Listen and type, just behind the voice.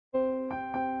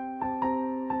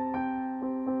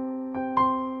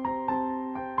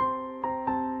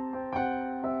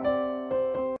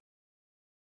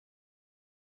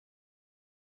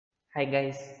Hi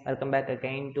guys, welcome back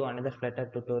again to another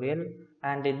Flutter tutorial,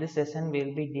 and in this session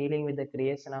we'll be dealing with the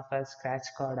creation of a scratch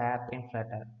card app in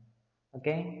Flutter.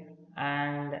 Okay,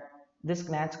 and this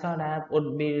scratch card app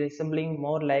would be resembling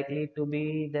more likely to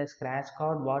be the scratch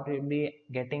card what we'll be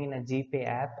getting in a GPay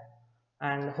app,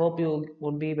 and hope you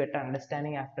would be better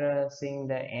understanding after seeing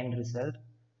the end result.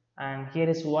 And here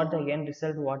is what the end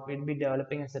result what we'll be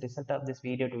developing as a result of this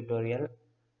video tutorial.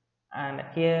 And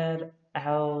here I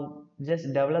have just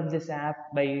developed this app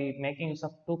by making use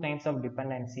of two kinds of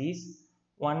dependencies.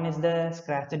 One is the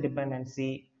scratcher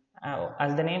dependency.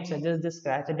 As the name suggests, the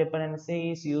scratcher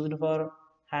dependency is used for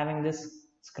having this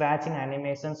scratching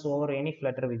animations over any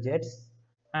Flutter widgets.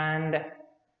 And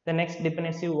the next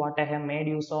dependency what I have made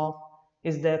use of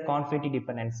is the confetti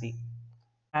dependency,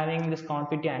 having this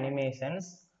confetti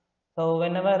animations. So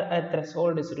whenever a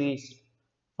threshold is reached,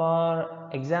 for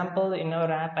example, in our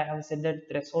app, I have set that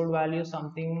threshold value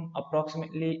something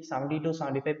approximately 70 to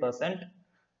 75%.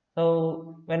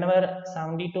 So whenever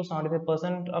 70 to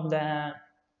 75% of the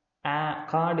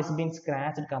card is being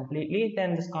scratched completely,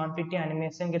 then this confetti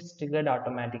animation gets triggered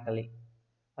automatically.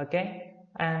 Okay,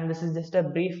 and this is just a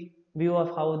brief view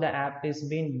of how the app is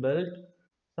being built.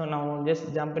 So now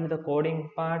just jump into the coding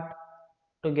part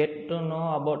to get to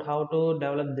know about how to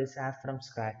develop this app from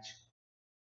scratch.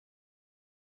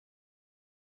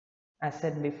 As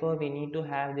said before, we need to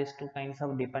have these two kinds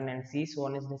of dependencies.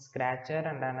 One is the scratcher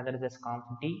and another is the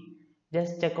confetti.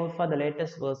 Just check out for the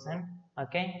latest version.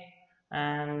 Okay,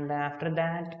 and after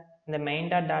that, in the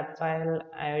main.dat file,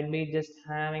 I will be just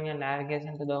having a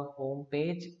navigation to the home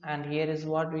page, and here is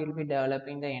what we will be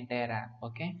developing the entire app.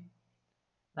 Okay,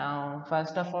 now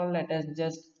first of all, let us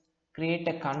just create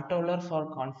a controller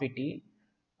for confetti.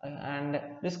 And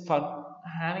this for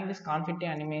having this confetti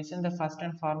animation, the first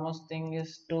and foremost thing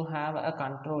is to have a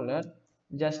controller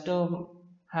just to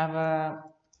have a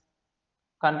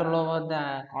control over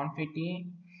the confetti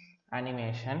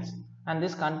animations, and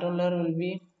this controller will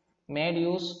be made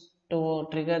use to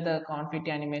trigger the confetti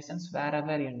animations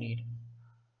wherever you need.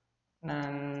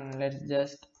 And let's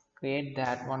just create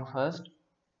that one first,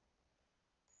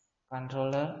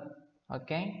 controller.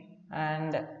 Okay,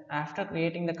 and after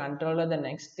creating the controller, the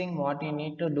next thing what you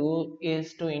need to do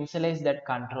is to initialize that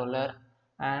controller,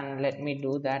 and let me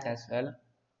do that as well.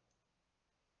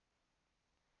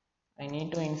 I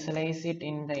need to initialize it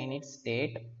in the init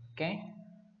state. Okay,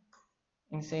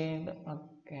 inside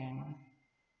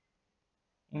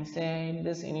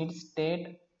this init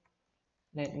state,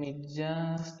 let me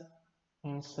just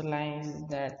initialize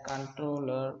that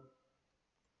controller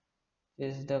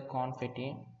is the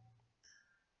confetti,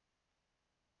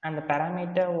 and the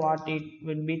parameter what it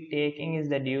will be taking is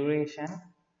the duration,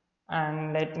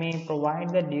 and let me provide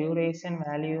the duration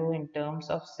value in terms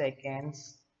of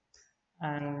seconds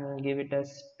and give it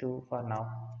as 2 for now.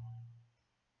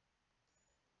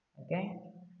 Okay,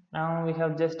 now we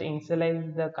have just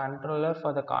initialized the controller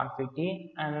for the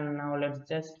confetti, and now let's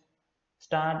just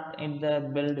start in the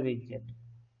build widget.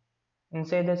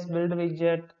 Inside this build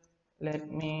widget,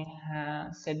 let me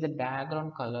set the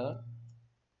background colors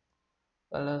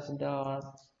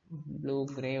dot blue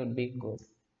gray would be good,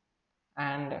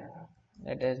 and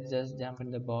let us just jump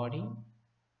in the body,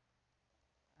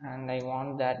 and I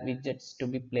want that widgets to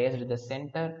be placed at the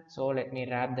center, so let me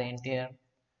wrap the entire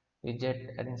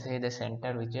widget inside the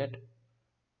center widget.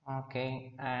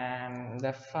 Okay, and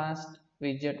the first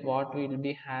widget what we will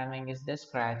be having is the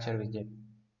scratcher widget,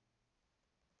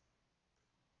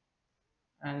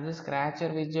 and the scratcher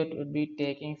widget would be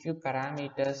taking few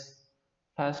parameters.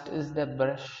 First is the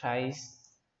brush size,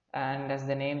 and as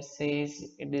the name says,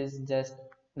 it is just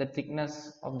the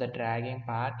thickness of the dragging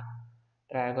part,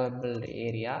 draggable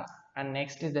area. And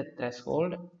next is the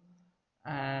threshold,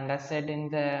 and as said in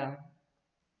the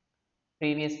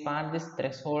previous part, this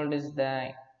threshold is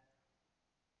the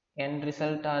end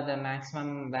result or the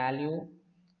maximum value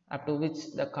up to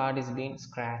which the card is being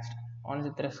scratched. Once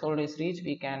the threshold is reached,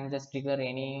 we can just trigger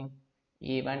any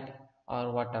event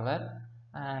or whatever,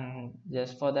 and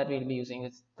just for that we'll be using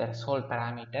this threshold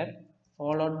parameter,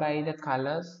 followed by the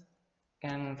colors.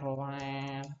 Can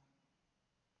provide,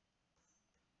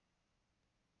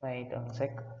 wait one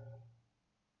sec,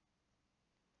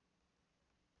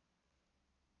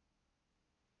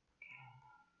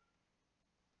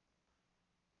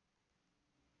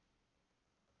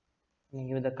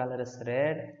 give the color as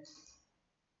red,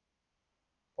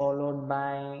 followed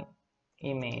by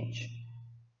image.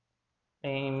 The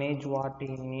image what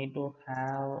you need to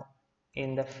have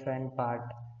in the front part,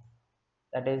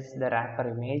 that is the wrapper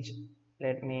image.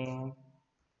 Let me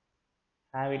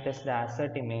have it as the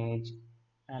asset image,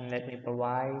 and let me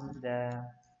provide the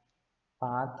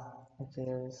path which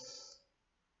is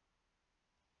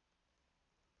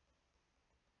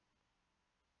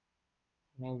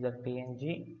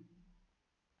image.png,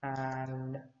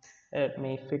 and let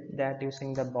me fit that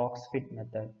using the box fit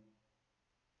method.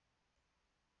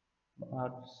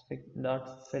 Box fit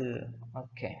dot fill.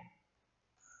 Okay,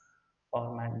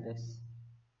 format this.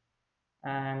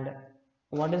 And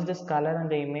what is this color in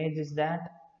the image is that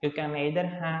you can either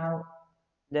have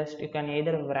you can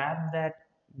either wrap that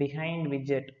behind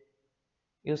widget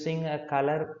using a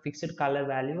color fixed color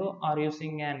value or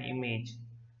using an image.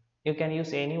 You can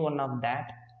use any one of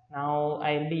that. Now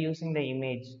I'll be using the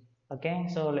image. Okay,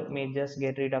 so let me just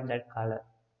get rid of that color,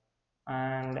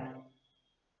 and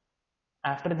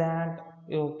after that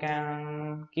you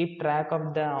can keep track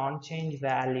of the on change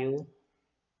value.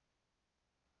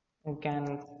 You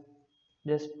can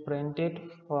just print it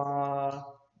for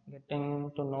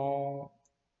getting to know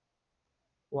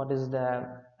what is the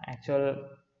actual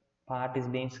part is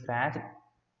being scratched.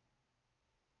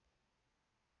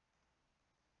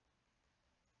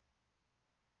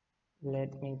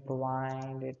 Let me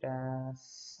provide it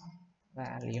as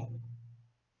value.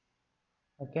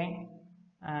 Okay,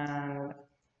 and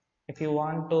if you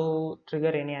want to trigger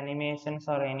any animations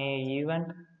or any event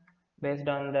based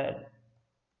on the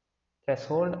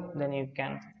threshold, then you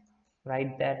can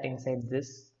write that inside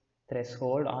this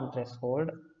threshold on threshold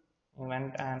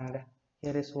event, and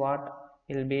here is what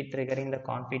will be triggering the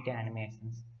confetti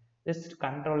animations. This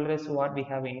controller is what we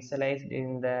have initialized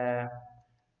in the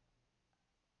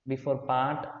before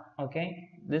part. Okay,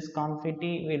 this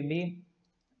confetti will be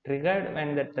triggered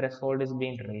when the threshold is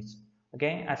being reached.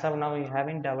 Okay, as of now we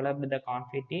haven't developed the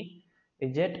confetti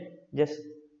widget, just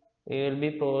we will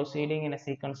be proceeding in a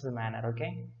sequential manner.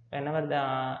 Okay, whenever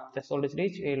the threshold is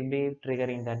reached we will be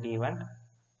triggering that event,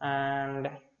 and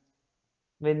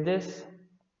with this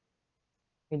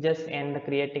we just end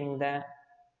creating the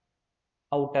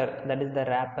outer, that is the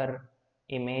wrapper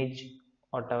image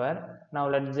whatever. Now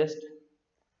let's just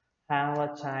have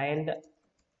a child,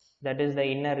 that is the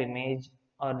inner image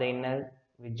or the inner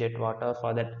widget whatever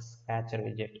for that scratcher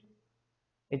widget,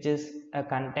 which is a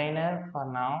container for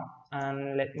now.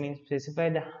 And let me specify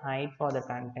the height for the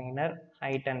container,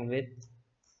 height and width.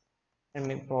 Let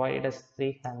me provide it as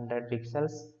 300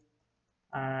 pixels,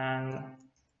 and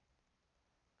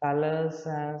colors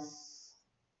as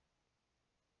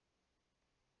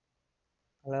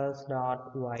colors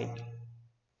dot white,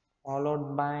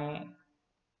 followed by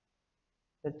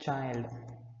the child.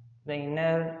 The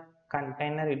inner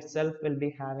container itself will be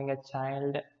having a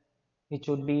child which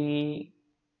would be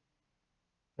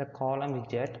the column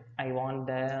widget. I want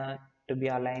the to be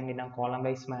aligned in a column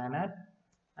wise manner,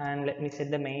 and let me set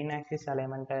the main axis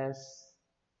alignment as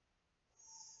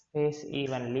space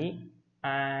evenly,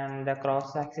 and the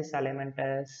cross axis alignment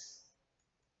as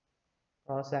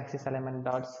cross axis alignment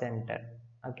dot center.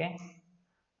 Okay,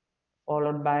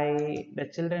 followed by the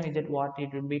children widget. What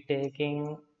it will be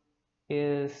taking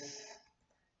is,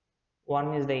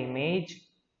 one is the image,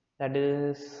 that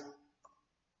is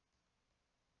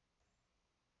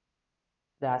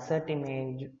the asset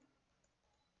image.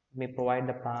 We provide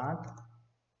the path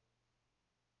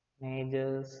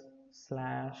images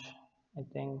slash, I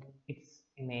think it's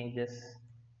images.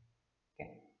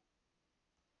 Okay,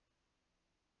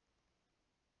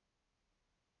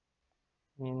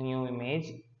 new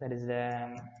image, that is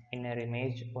the inner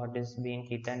image what is being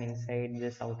hidden inside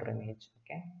this outer image.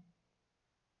 Okay,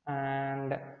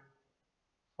 and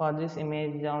for this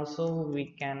image also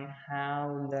we can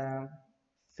have the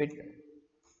fit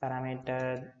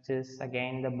parameter, which is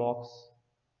again the box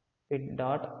fit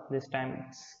dot, this time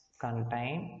it's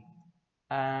contain,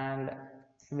 and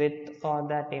width for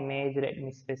that image let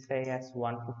me specify as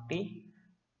 150,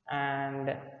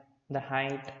 and the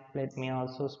height let me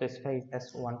also specify it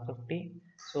as 150,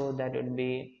 so that would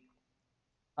be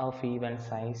of even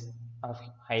size of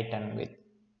height and width.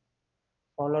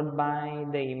 Followed by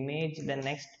the image, the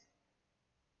next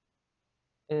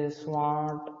is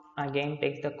what again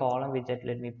takes the column widget,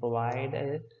 let me provide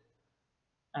it,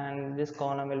 and this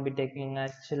column will be taking a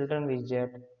children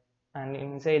widget, and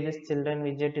inside this children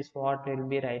widget is what will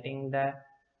be writing the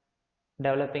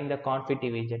developing the confetti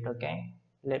widget. Okay,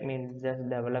 let me just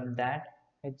develop that,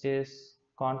 which is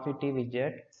confetti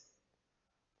widget,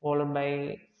 followed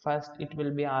by first it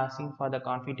will be asking for the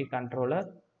confetti controller.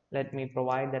 Let me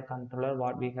provide the controller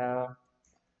what we have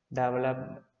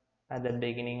developed at the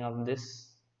beginning of this.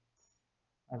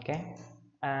 Okay,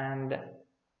 and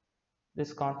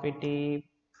this confetti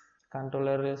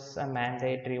controller is a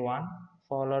mandatory one,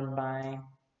 followed by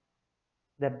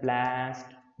the blast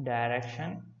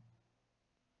directionality,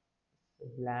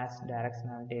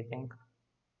 I think.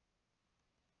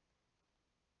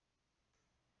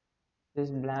 This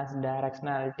blast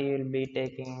directionality will be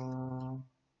taking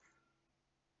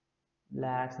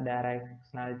blast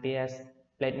directionality as,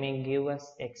 let me give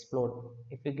us explode.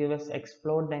 If you give us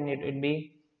explode, then it would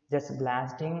be just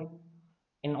blasting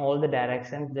in all the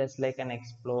directions just like an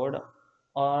explode.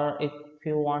 Or if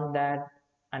you want that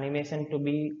animation to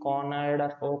be cornered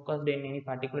or focused in any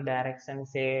particular direction,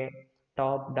 say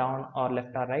top, down, or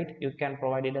left or right, you can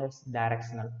provide it as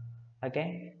directional.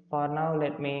 Okay, for now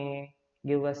let me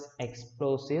give us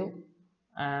explosive.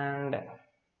 And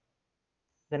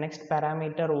the next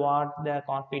parameter what the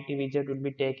Confetti widget would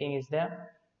be taking is the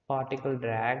particle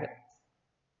drag.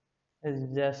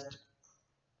 Is just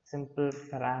simple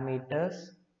parameters.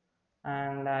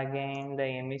 And again the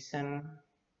emission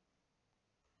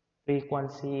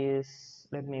frequency is,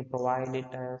 let me provide it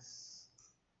as,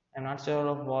 I'm not sure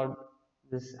of what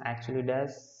this actually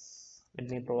does. Let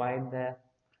me provide the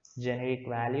generic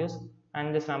values.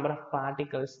 And this number of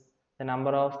particles, the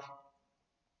number of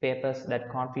papers that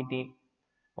Confetti,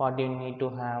 what you need to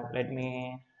have, let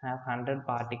me have 100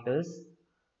 particles.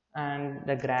 And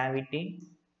the gravity,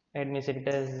 let me set it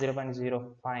as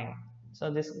 0.05. So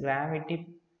this gravity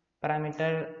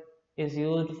parameter is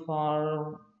used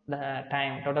for the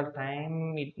time, total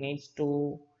time it takes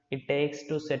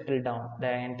to settle down,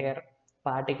 the entire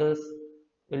particles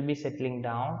will be settling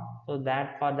down. So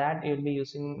that for that you will be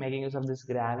making use of this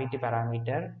gravity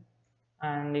parameter.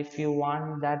 And if you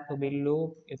want that to be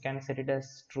loop, you can set it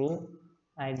as true.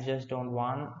 I just don't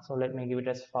want, so let me give it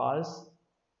as false.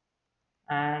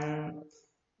 And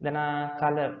then a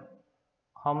color,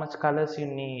 how much colors you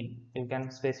need, you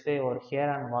can specify over here.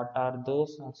 And what are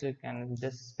those also you can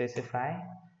just specify.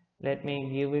 Let me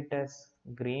give it as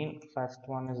green. First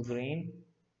one is green.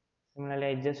 Similarly,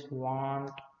 I just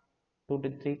want 2 to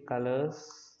 3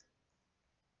 colors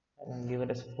and give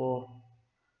it as 4.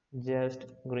 Just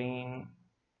green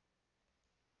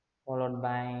followed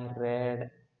by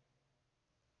red,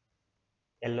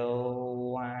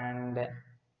 yellow, and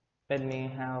let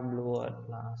me have blue at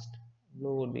last.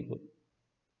 Blue would be good.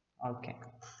 Okay,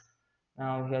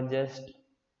 now we have just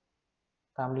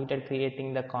completed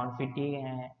creating the Confetti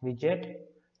widget.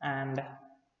 And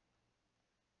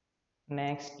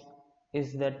next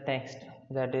is the text,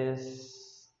 that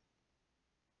is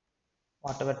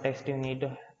whatever text you need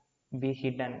to be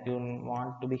hidden, you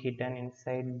want to be hidden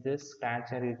inside this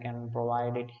scratcher, you can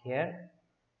provide it here.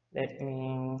 Let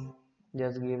me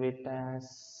just give it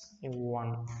as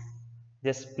u1.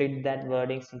 Just split that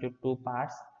wordings into 2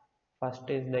 parts. First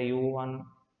is the u1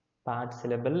 part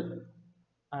syllable,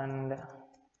 and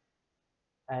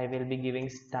I will be giving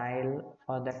style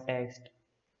for the text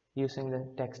using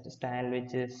the text style,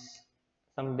 which is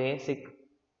some basic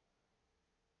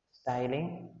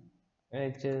styling,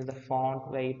 which is the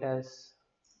font weight as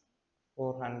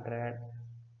 400.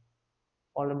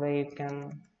 Followed by you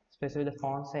can specify the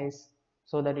font size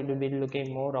so that it will be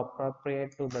looking more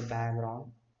appropriate to the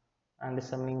background and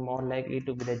something more likely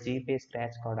to be the GPA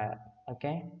scratch code app.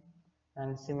 Okay,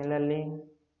 and similarly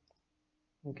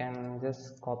you can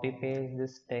just copy paste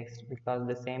this text because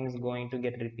the same is going to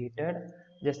get repeated.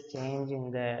 Just change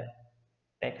in the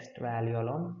text value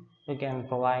alone. You can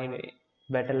provide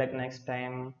better luck next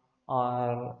time,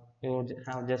 or you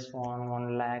have just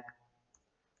 1 lakh,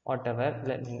 whatever.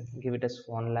 Let me give it as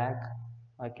 1 lakh.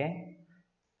 Okay,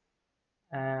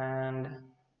 and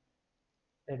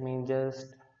let me just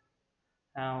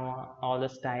have all the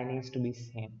stylings to be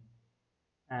same.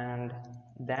 And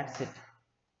that's it.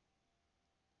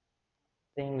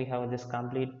 Think we have just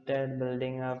completed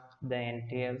building up the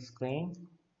entire screen.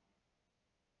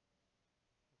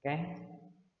 Okay,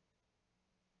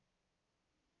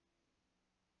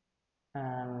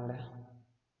 and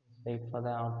wait for the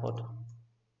output.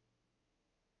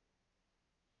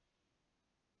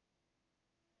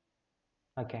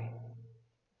 Okay,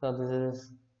 so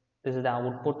this is the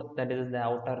output, that is the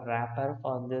outer wrapper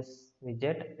for this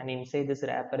widget, and inside this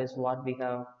wrapper is what we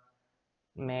have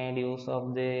made use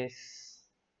of this.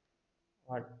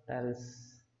 What else?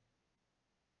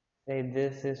 Say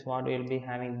this is what we'll be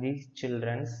having these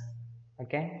children's.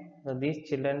 Okay, so these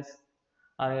children's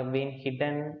are being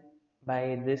hidden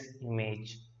by this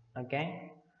image.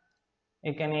 Okay,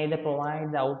 you can either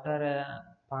provide the outer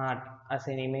part as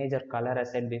an image or color as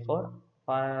I said before.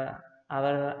 For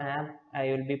our app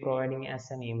I will be providing as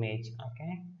an image.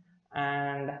 Okay,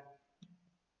 and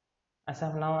as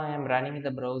of now I am running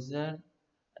the browser.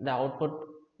 The output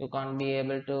you can't be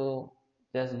able to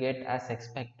just get as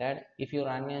expected. If you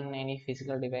run in any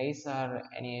physical device or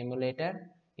any emulator,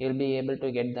 you'll be able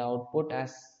to get the output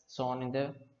as shown in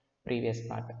the previous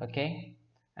part. Okay,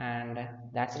 and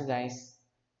that's it guys.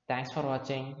 Thanks for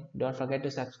watching. Don't forget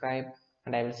to subscribe,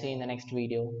 and I will see you in the next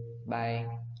video. Bye.